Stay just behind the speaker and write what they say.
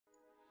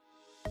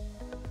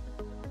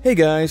Hey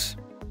guys!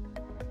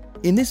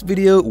 In this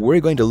video,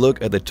 we're going to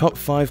look at the top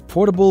 5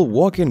 portable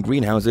walk-in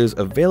greenhouses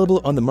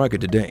available on the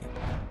market today.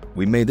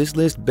 We made this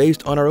list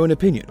based on our own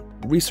opinion,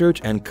 research,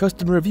 and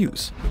customer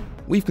reviews.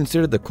 We've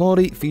considered the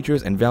quality,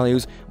 features, and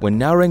values when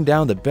narrowing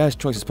down the best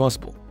choices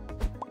possible.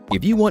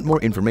 If you want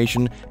more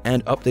information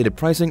and updated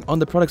pricing on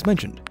the products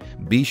mentioned,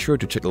 be sure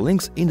to check the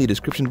links in the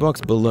description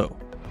box below.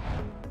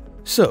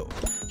 So,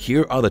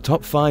 here are the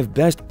top 5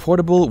 best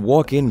portable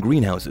walk-in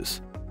greenhouses.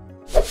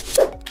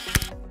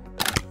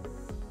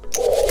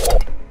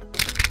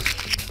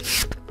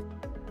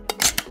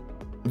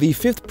 The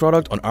 5th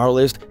product on our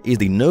list is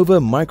the Nova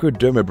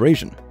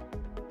Microdermabrasion.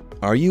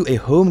 Are you a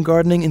home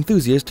gardening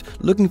enthusiast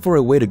looking for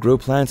a way to grow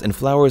plants and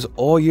flowers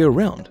all year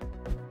round?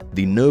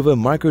 The Nova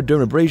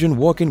Microdermabrasion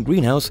walk-in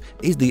greenhouse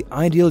is the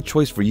ideal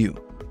choice for you.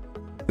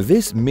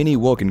 This mini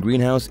walk-in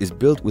greenhouse is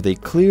built with a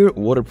clear,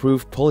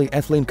 waterproof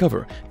polyethylene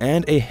cover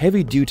and a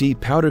heavy-duty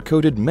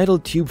powder-coated metal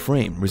tube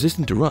frame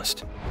resistant to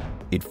rust.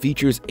 It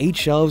features 8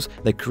 shelves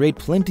that create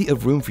plenty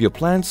of room for your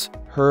plants,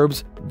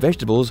 herbs,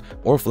 vegetables,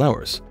 or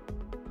flowers.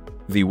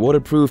 The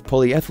waterproof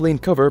polyethylene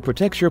cover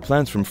protects your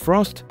plants from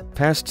frost,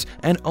 pests,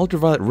 and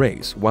ultraviolet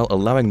rays while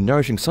allowing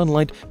nourishing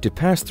sunlight to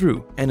pass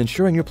through and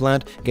ensuring your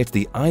plant gets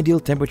the ideal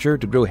temperature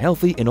to grow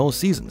healthy in all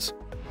seasons.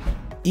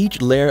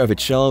 Each layer of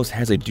its shelves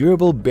has a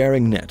durable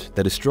bearing net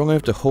that is strong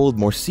enough to hold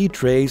more seed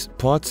trays,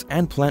 pots,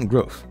 and plant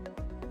growth.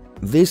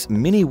 This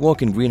mini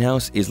walk-in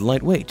greenhouse is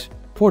lightweight,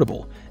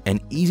 portable,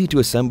 and easy to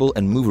assemble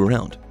and move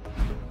around.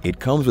 It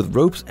comes with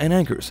ropes and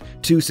anchors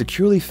to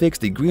securely fix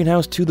the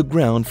greenhouse to the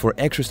ground for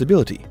extra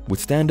stability,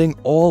 withstanding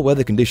all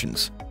weather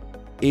conditions.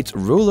 Its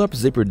roll-up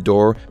zippered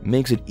door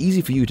makes it easy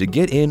for you to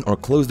get in or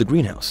close the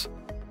greenhouse.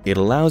 It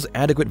allows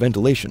adequate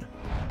ventilation.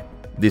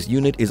 This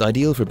unit is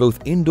ideal for both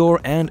indoor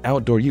and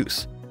outdoor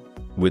use.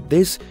 With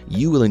this,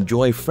 you will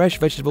enjoy fresh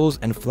vegetables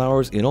and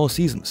flowers in all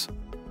seasons.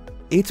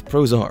 Its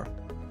pros are: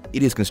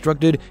 it is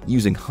constructed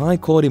using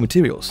high-quality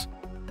materials.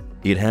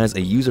 It has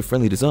a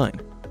user-friendly design.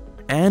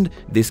 And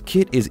this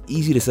kit is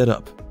easy to set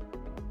up.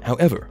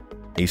 However,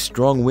 a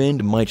strong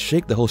wind might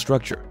shake the whole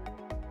structure.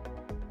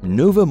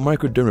 Nova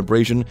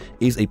Microdermabrasion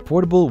is a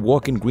portable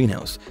walk-in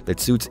greenhouse that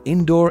suits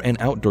indoor and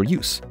outdoor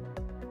use.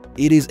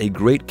 It is a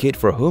great kit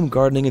for home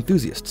gardening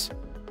enthusiasts.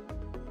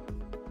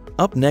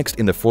 Up next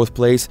in the 4th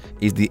place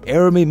is the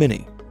Aeromi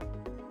Mini.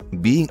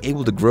 Being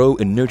able to grow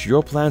and nurture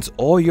your plants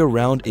all year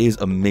round is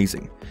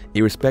amazing,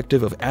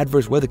 irrespective of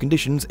adverse weather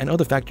conditions and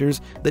other factors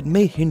that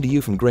may hinder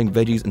you from growing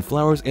veggies and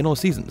flowers in all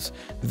seasons.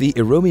 The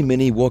Aeromi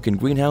Mini walk-in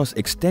greenhouse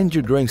extends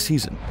your growing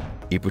season.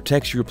 It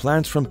protects your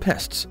plants from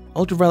pests,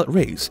 ultraviolet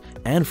rays,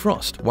 and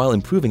frost while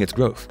improving its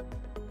growth.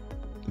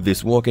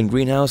 This walk-in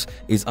greenhouse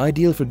is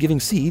ideal for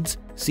giving seeds,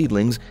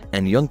 seedlings,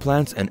 and young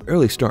plants an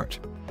early start.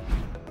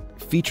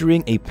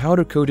 Featuring a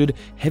powder-coated,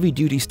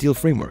 heavy-duty steel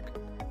framework,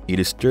 it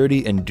is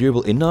sturdy and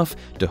durable enough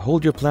to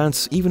hold your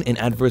plants even in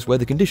adverse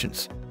weather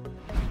conditions.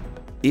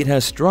 It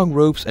has strong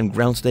ropes and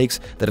ground stakes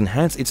that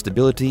enhance its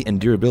stability and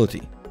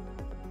durability.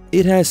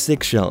 It has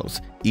 6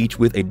 shelves, each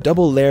with a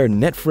double-layer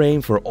net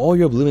frame for all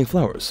your blooming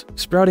flowers,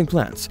 sprouting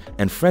plants,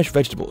 and fresh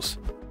vegetables,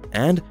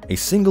 and a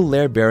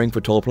single-layer bearing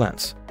for tall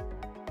plants.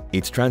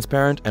 Its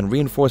transparent and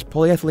reinforced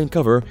polyethylene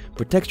cover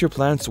protects your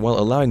plants while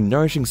allowing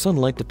nourishing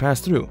sunlight to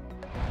pass through.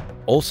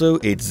 Also,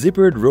 its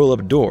zippered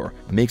roll-up door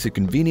makes it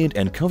convenient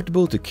and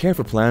comfortable to care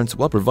for plants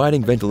while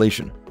providing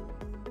ventilation.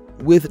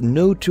 With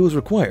no tools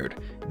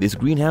required, this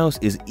greenhouse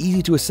is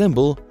easy to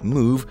assemble,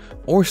 move,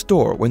 or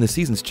store when the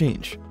seasons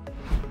change.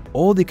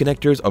 All the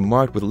connectors are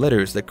marked with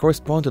letters that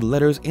correspond to the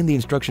letters in the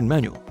instruction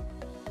manual.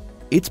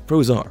 Its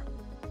pros are: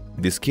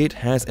 this kit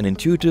has an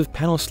intuitive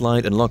panel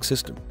slide and lock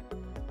system.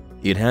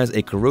 It has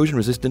a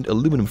corrosion-resistant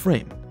aluminum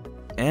frame,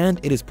 and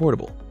it is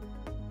portable.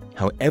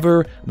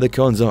 However, the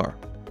cons are: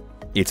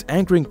 its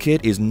anchoring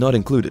kit is not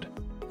included,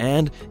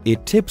 and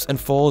it tips and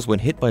falls when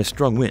hit by a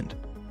strong wind.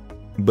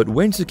 But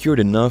when secured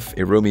enough,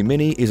 Aeromi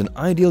Mini is an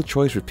ideal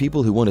choice for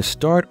people who want to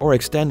start or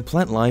extend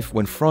plant life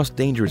when frost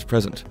danger is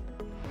present.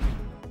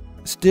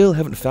 Still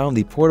haven't found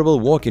the portable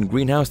walk-in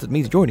greenhouse that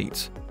meets your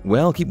needs?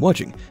 Well, keep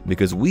watching,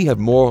 because we have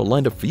more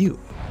lined up for you.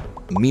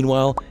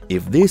 Meanwhile,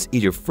 if this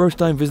is your first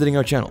time visiting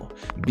our channel,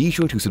 be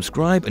sure to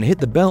subscribe and hit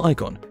the bell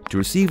icon to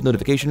receive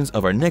notifications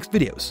of our next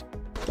videos.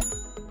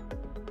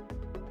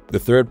 The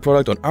 3rd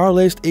product on our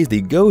list is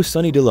the Go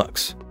Sunny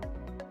Deluxe.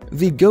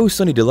 The Go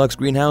Sunny Deluxe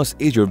greenhouse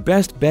is your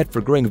best bet for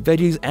growing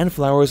veggies and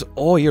flowers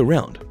all year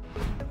round.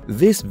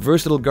 This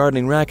versatile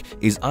gardening rack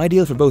is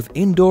ideal for both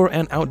indoor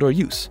and outdoor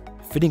use,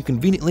 fitting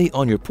conveniently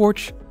on your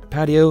porch,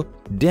 patio,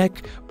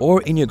 deck,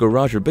 or in your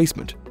garage or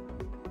basement.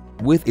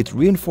 With its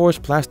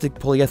reinforced plastic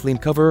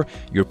polyethylene cover,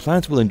 your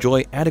plants will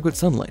enjoy adequate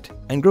sunlight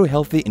and grow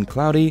healthy in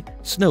cloudy,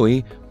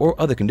 snowy, or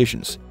other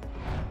conditions.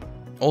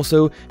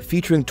 Also,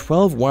 featuring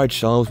 12 wide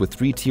shelves with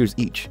 3 tiers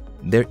each,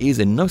 there is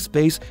enough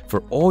space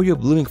for all your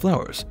blooming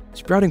flowers,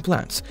 sprouting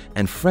plants,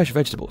 and fresh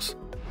vegetables.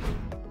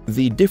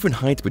 The different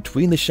heights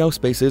between the shelf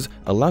spaces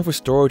allow for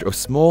storage of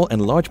small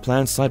and large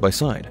plants side by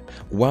side,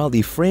 while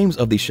the frames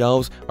of the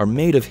shelves are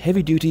made of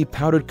heavy-duty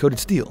powdered-coated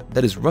steel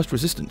that is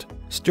rust-resistant,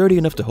 sturdy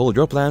enough to hold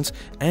your plants,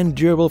 and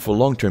durable for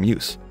long-term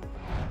use.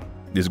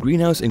 This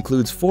greenhouse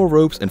includes 4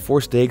 ropes and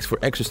 4 stakes for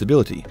extra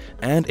stability,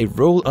 and a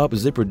roll-up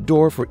zippered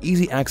door for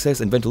easy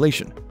access and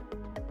ventilation.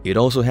 It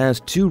also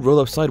has 2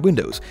 roll-up side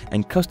windows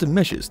and custom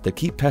meshes that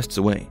keep pests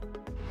away.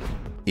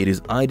 It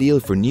is ideal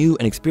for new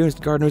and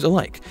experienced gardeners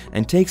alike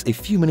and takes a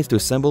few minutes to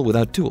assemble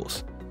without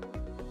tools.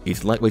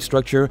 Its lightweight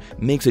structure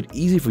makes it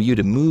easy for you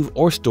to move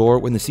or store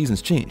when the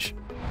seasons change.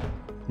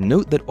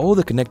 Note that all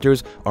the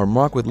connectors are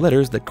marked with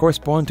letters that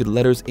correspond to the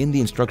letters in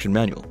the instruction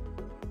manual.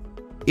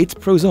 Its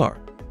pros are: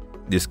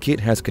 this kit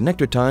has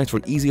connector ties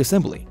for easy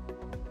assembly.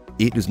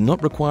 It does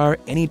not require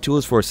any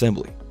tools for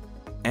assembly,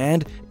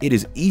 and it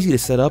is easy to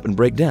set up and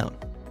break down.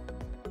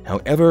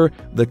 However,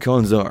 the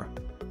cons are: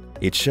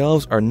 its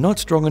shelves are not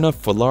strong enough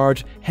for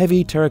large,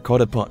 heavy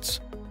terracotta pots,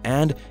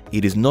 and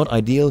it is not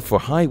ideal for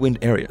high wind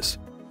areas.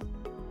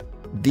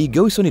 The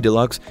GoSony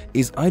Deluxe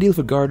is ideal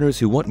for gardeners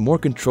who want more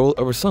control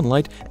over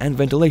sunlight and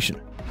ventilation.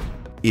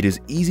 It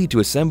is easy to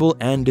assemble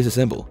and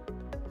disassemble.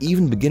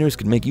 Even beginners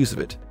can make use of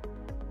it.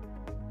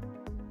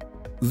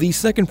 The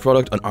second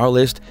product on our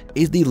list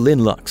is the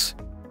Linlux.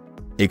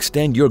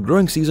 Extend your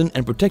growing season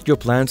and protect your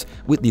plants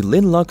with the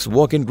Linlux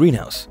walk-in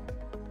greenhouse.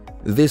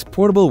 This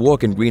portable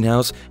walk-in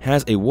greenhouse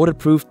has a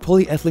waterproof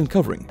polyethylene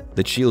covering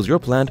that shields your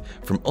plant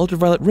from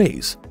ultraviolet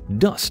rays,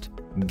 dust,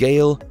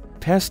 gale,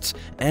 pests,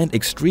 and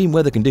extreme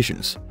weather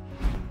conditions.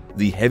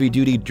 The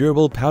heavy-duty,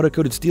 durable,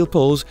 powder-coated steel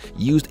poles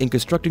used in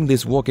constructing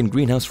this walk-in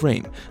greenhouse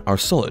frame are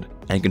solid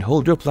and can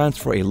hold your plants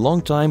for a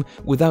long time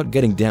without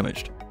getting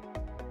damaged.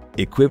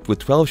 Equipped with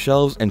 12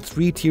 shelves and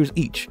 3 tiers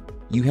each,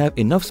 you have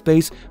enough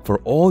space for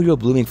all your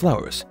blooming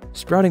flowers,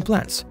 sprouting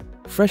plants,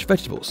 fresh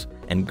vegetables,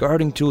 and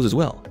gardening tools as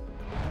well.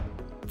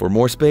 For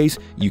more space,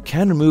 you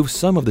can remove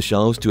some of the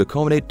shelves to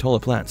accommodate taller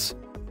plants.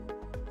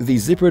 The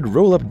zippered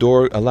roll-up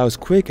door allows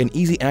quick and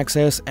easy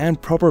access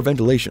and proper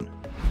ventilation.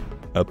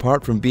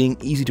 Apart from being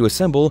easy to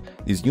assemble,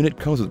 this unit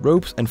comes with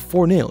ropes and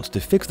 4 nails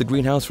to fix the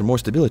greenhouse for more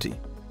stability.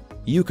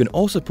 You can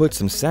also put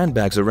some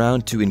sandbags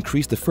around to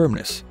increase the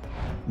firmness.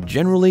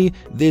 Generally,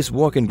 this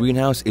walk-in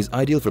greenhouse is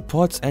ideal for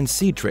pots and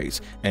seed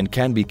trays and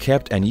can be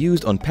kept and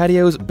used on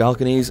patios,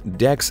 balconies,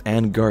 decks,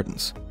 and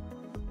gardens.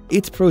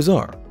 Its pros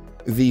are: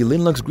 the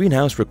Linlux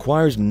greenhouse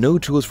requires no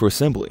tools for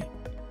assembly.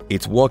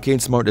 Its walk-in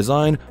smart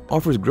design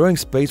offers growing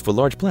space for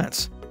large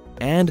plants,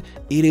 and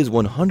it is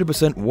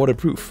 100%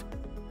 waterproof.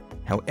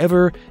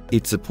 However,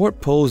 its support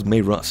poles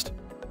may rust.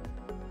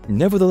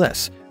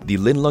 Nevertheless, the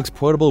Linlux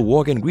portable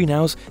walk-in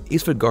greenhouse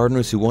is for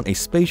gardeners who want a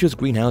spacious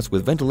greenhouse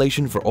with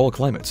ventilation for all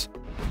climates.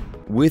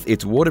 With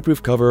its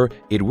waterproof cover,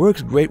 it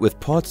works great with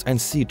pots and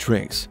seed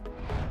trays.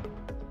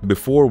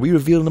 Before we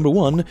reveal number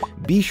 1,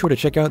 be sure to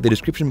check out the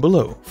description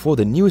below for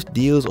the newest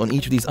deals on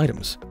each of these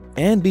items.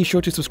 And be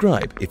sure to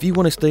subscribe if you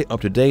want to stay up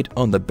to date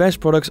on the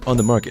best products on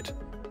the market.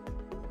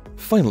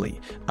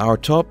 Finally, our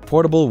top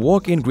portable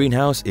walk-in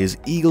greenhouse is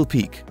Eagle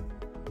Peak.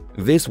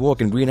 This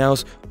walk-in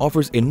greenhouse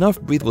offers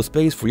enough breathable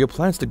space for your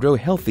plants to grow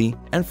healthy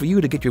and for you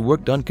to get your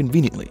work done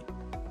conveniently.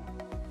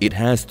 It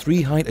has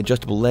 3 height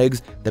adjustable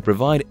legs that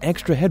provide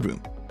extra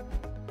headroom.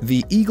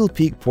 The Eagle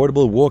Peak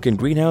portable walk-in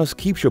greenhouse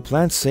keeps your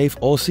plants safe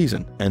all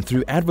season and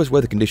through adverse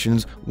weather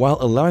conditions while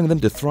allowing them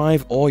to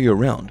thrive all year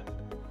round.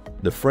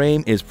 The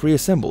frame is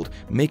pre-assembled,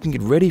 making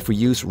it ready for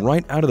use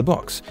right out of the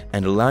box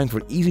and allowing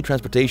for easy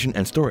transportation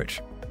and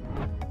storage.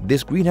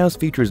 This greenhouse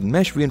features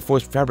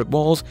mesh-reinforced fabric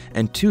walls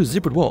and 2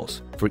 zippered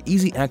walls for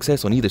easy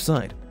access on either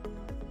side.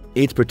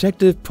 Its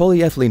protective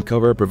polyethylene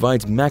cover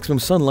provides maximum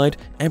sunlight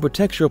and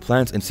protects your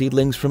plants and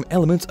seedlings from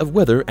elements of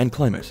weather and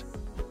climate.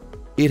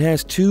 It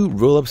has 2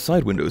 roll-up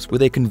side windows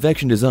with a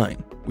convection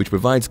design, which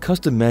provides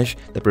custom mesh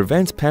that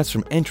prevents pests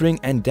from entering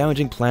and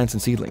damaging plants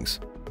and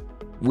seedlings.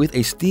 With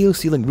a steel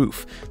ceiling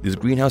roof, this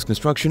greenhouse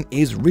construction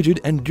is rigid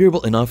and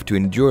durable enough to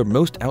endure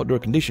most outdoor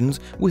conditions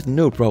with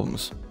no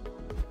problems.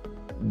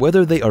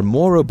 Whether they are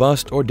more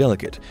robust or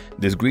delicate,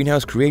 this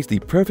greenhouse creates the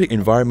perfect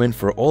environment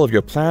for all of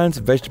your plants,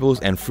 vegetables,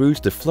 and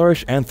fruits to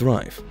flourish and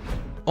thrive.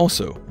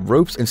 Also,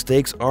 ropes and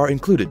stakes are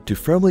included to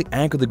firmly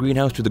anchor the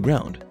greenhouse to the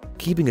ground,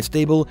 keeping it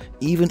stable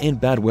even in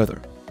bad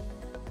weather.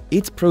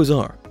 Its pros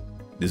are: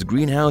 this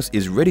greenhouse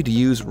is ready to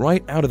use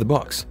right out of the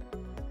box.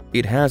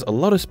 It has a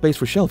lot of space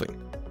for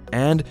shelving,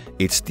 and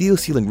its steel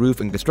ceiling roof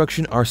and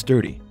construction are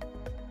sturdy.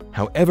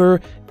 However,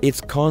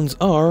 its cons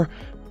are,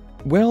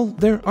 well,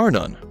 there are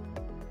none.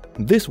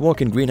 This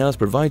walk-in greenhouse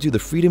provides you the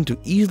freedom to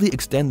easily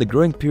extend the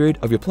growing period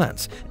of your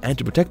plants and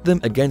to protect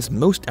them against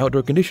most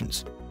outdoor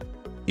conditions.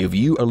 If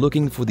you are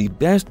looking for the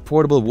best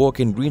portable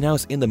walk-in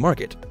greenhouse in the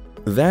market,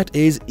 that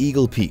is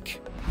Eagle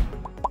Peak.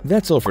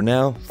 That's all for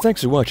now.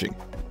 Thanks for watching.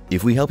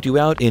 If we helped you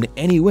out in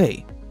any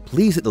way,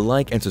 please hit the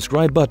like and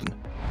subscribe button.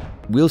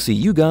 We'll see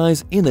you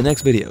guys in the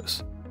next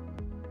videos.